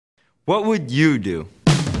What would you do?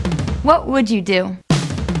 What would you do?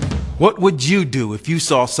 What would you do if you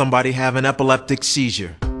saw somebody have an epileptic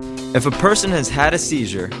seizure? If a person has had a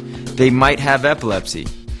seizure, they might have epilepsy.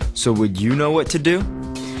 So would you know what to do?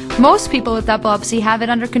 Most people with epilepsy have it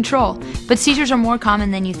under control, but seizures are more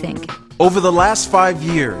common than you think. Over the last 5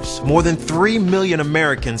 years, more than 3 million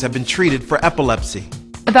Americans have been treated for epilepsy.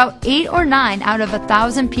 About 8 or 9 out of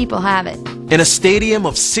 1,000 people have it. In a stadium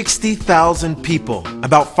of 60,000 people,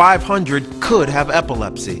 about 500 could have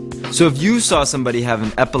epilepsy. So if you saw somebody have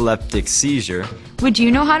an epileptic seizure, Would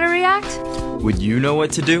you know how to react? would you know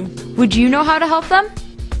what to do? Would you know how to help them?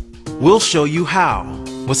 We'll show you how,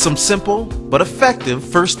 with some simple but effective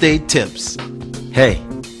first aid tips. Hey,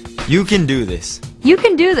 you can do this. You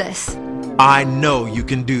can do this. I know you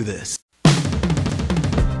can do this.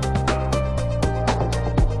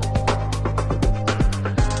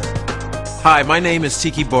 Hi, my name is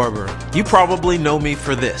Tiki Barber. You probably know me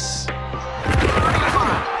for this.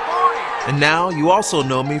 And now you also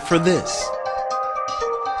know me for this.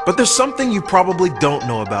 But there's something you probably don't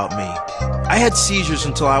know about me. I had seizures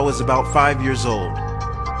until I was about 5 years old.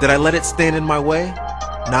 Did I let it stand in my way?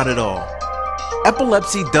 Not at all.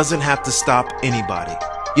 Epilepsy doesn't have to stop anybody.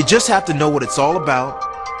 You just have to know what it's all about,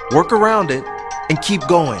 work around it, and keep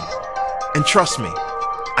going. And trust me,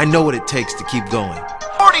 I know what it takes to keep going.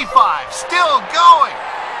 45, still going!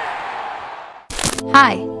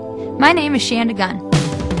 Hi, my name is Shanda Gunn.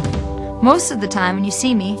 Most of the time when you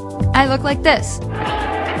see me, I look like this.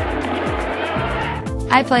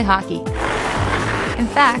 I play hockey. In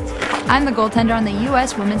fact, I'm the goaltender on the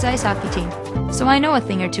U.S. women's ice hockey team, so I know a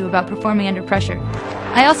thing or two about performing under pressure.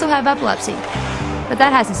 I also have epilepsy, but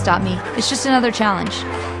that hasn't stopped me. It's just another challenge.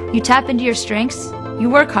 You tap into your strengths,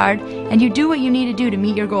 you work hard, and you do what you need to do to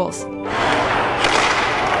meet your goals.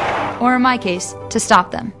 Or in my case, to stop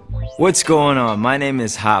them. What's going on? My name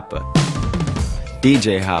is Hoppa.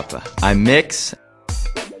 DJ Hoppa. I mix,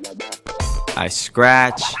 I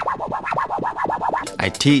scratch, I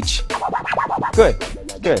teach. Good.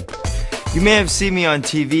 You may have seen me on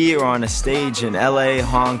TV or on a stage in LA,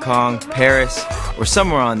 Hong Kong, Paris, or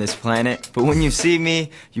somewhere on this planet, but when you see me,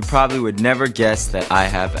 you probably would never guess that I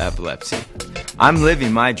have epilepsy. I'm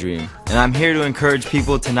living my dream, and I'm here to encourage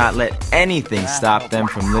people to not let anything stop them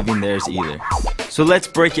from living theirs either. So let's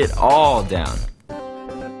break it all down.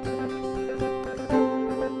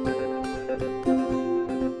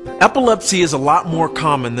 Epilepsy is a lot more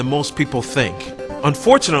common than most people think.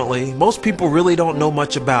 Unfortunately, most people really don't know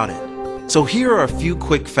much about it. So here are a few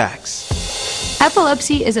quick facts.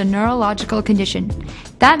 Epilepsy is a neurological condition.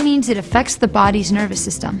 That means it affects the body's nervous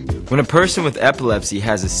system. When a person with epilepsy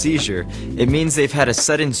has a seizure, it means they've had a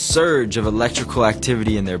sudden surge of electrical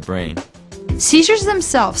activity in their brain. Seizures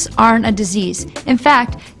themselves aren't a disease. In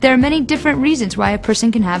fact, there are many different reasons why a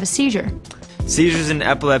person can have a seizure. Seizures in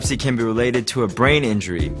epilepsy can be related to a brain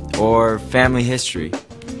injury or family history.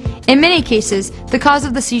 In many cases, the cause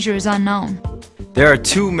of the seizure is unknown. There are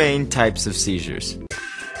two main types of seizures.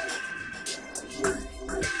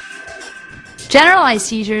 Generalized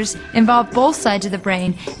seizures involve both sides of the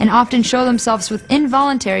brain and often show themselves with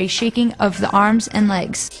involuntary shaking of the arms and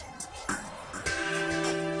legs.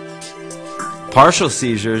 Partial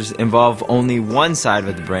seizures involve only one side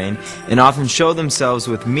of the brain and often show themselves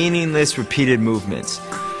with meaningless repeated movements.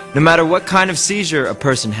 No matter what kind of seizure a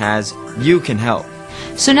person has, you can help.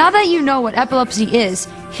 So now that you know what epilepsy is,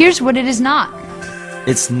 here's what it is not.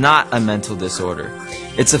 It's not a mental disorder.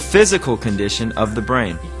 It's a physical condition of the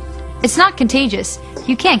brain. It's not contagious.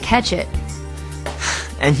 You can't catch it.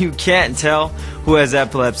 And you can't tell who has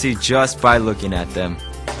epilepsy just by looking at them.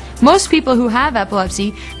 Most people who have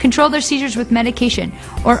epilepsy control their seizures with medication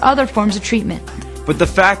or other forms of treatment. But the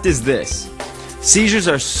fact is this: seizures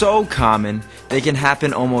are so common, they can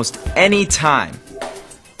happen almost any time,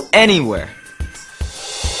 anywhere.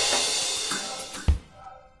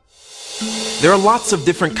 There are lots of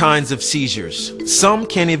different kinds of seizures. Some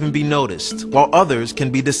can't even be noticed, while others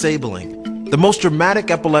can be disabling. The most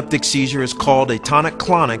dramatic epileptic seizure is called a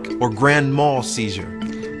tonic-clonic or grand mal seizure.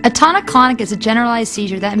 A tonic-clonic is a generalized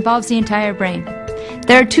seizure that involves the entire brain.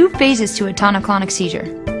 There are two phases to a tonic-clonic seizure.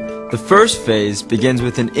 The first phase begins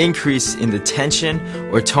with an increase in the tension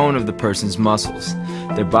or tone of the person's muscles.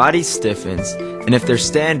 Their body stiffens, and if they're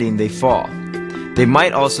standing, they fall. They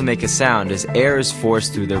might also make a sound as air is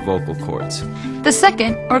forced through their vocal cords. The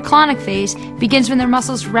second, or clonic phase, begins when their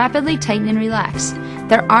muscles rapidly tighten and relax.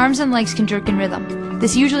 Their arms and legs can jerk in rhythm.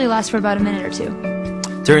 This usually lasts for about a minute or two.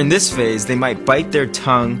 During this phase, they might bite their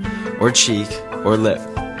tongue or cheek or lip.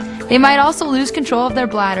 They might also lose control of their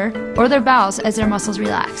bladder or their bowels as their muscles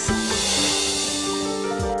relax.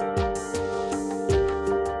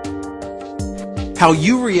 How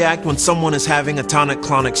you react when someone is having a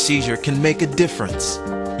tonic-clonic seizure can make a difference.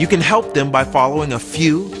 You can help them by following a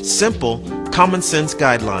few simple, common-sense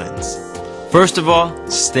guidelines. First of all,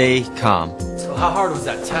 stay calm. So how hard was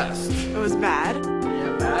that test? It was bad.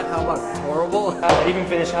 Yeah, bad? How about horrible? I didn't even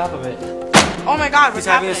finish half of it. Oh my god, what's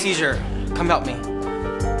He's having happening? a seizure. Come help me.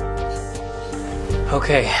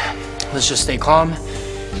 Okay, let's just stay calm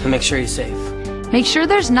and make sure he's safe. Make sure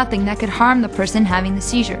there's nothing that could harm the person having the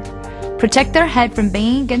seizure. Protect their head from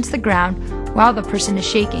banging against the ground while the person is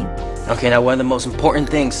shaking. Okay, now one of the most important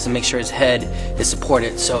things is to make sure his head is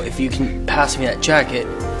supported. So if you can pass me that jacket,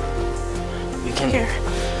 we can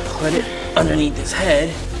put it underneath his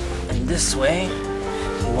head, and this way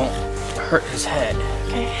it won't hurt his head.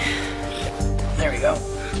 Okay. There we go.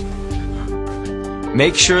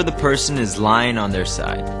 Make sure the person is lying on their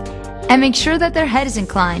side. And make sure that their head is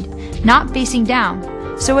inclined, not facing down.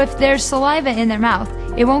 So if there's saliva in their mouth,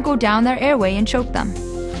 it won't go down their airway and choke them.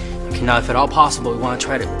 Okay, now if at all possible, we want to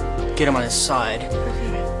try to get him on his side.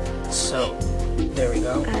 So, there we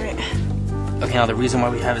go. Alright. Okay, now the reason why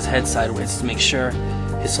we have his head sideways is to make sure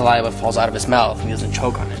his saliva falls out of his mouth and he doesn't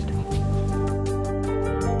choke on it.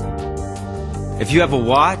 If you have a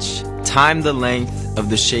watch, time the length of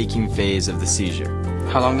the shaking phase of the seizure.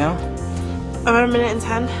 How long now? About 1 minute and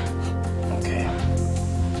 10. Okay.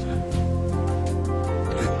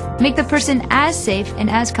 Make the person as safe and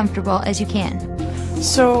as comfortable as you can.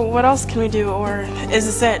 So what else can we do, or is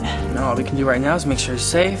this it? Now all we can do right now is make sure he's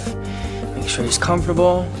safe, make sure he's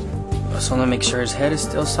comfortable. Also want to make sure his head is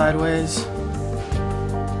still sideways.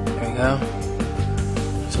 There we go.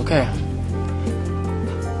 It's okay.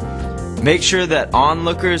 Make sure that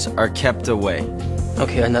onlookers are kept away.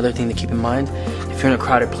 Okay, another thing to keep in mind, if you're in a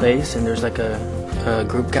crowded place and there's like a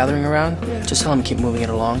group gathering around, just tell them to keep moving it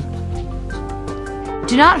along.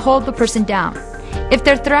 Do not hold the person down. If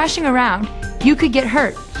they're thrashing around, you could get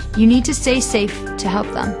hurt. You need to stay safe to help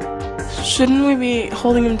them. Shouldn't we be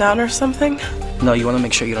holding him down or something? No, you want to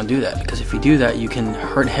make sure you don't do that, because if you do that, you can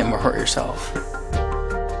hurt him or hurt yourself.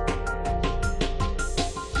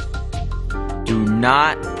 Do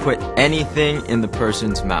not put anything in the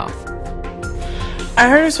person's mouth. I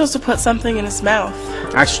heard we're supposed to put something in his mouth.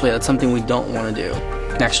 Actually, that's something we don't want to do.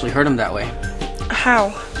 You can actually hurt him that way.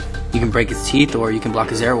 How? You can break his teeth or you can block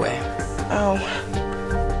his airway. Oh.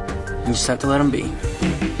 You just have to let him be.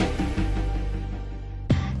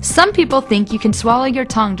 Some people think you can swallow your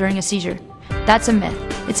tongue during a seizure. That's a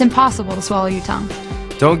myth. It's impossible to swallow your tongue.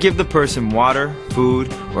 Don't give the person water,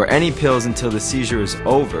 food, or any pills until the seizure is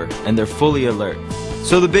over and they're fully alert.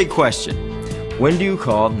 So the big question, when do you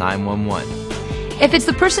call 911? If it's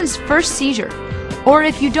the person's first seizure, or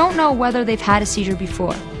if you don't know whether they've had a seizure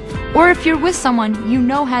before, or if you're with someone you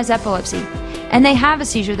know has epilepsy, and they have a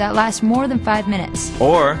seizure that lasts more than 5 minutes.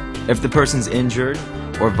 Or if the person's injured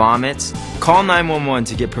or vomits, call 911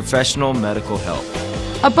 to get professional medical help.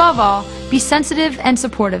 Above all, be sensitive and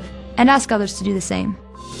supportive, and ask others to do the same.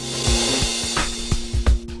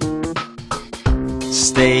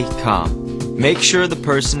 Stay calm. Make sure the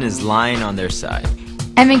person is lying on their side.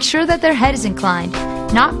 And make sure that their head is inclined,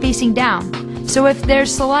 not facing down. So if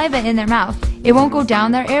there's saliva in their mouth, it won't go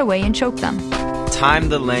down their airway and choke them. Time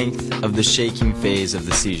the length of the shaking phase of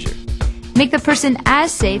the seizure. Make the person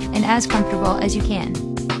as safe and as comfortable as you can.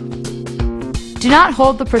 Do not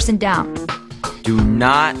hold the person down. Do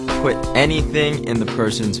not put anything in the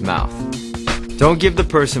person's mouth. Don't give the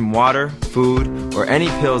person water, food, or any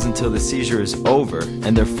pills until the seizure is over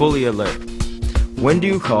and they're fully alert. When do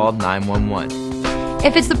you call 911?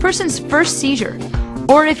 If it's the person's first seizure,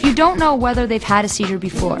 or if you don't know whether they've had a seizure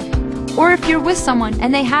before, or if you're with someone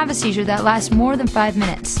and they have a seizure that lasts more than 5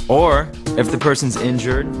 minutes. Or if the person's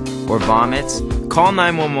injured or vomits, call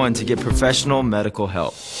 911 to get professional medical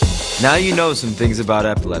help. Now you know some things about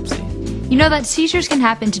epilepsy. You know that seizures can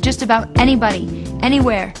happen to just about anybody,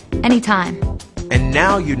 anywhere, anytime. And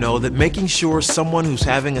now you know that making sure someone who's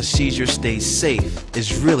having a seizure stays safe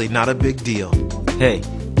is really not a big deal. Hey,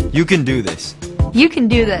 you can do this. You can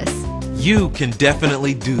do this. You can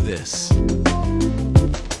definitely do this.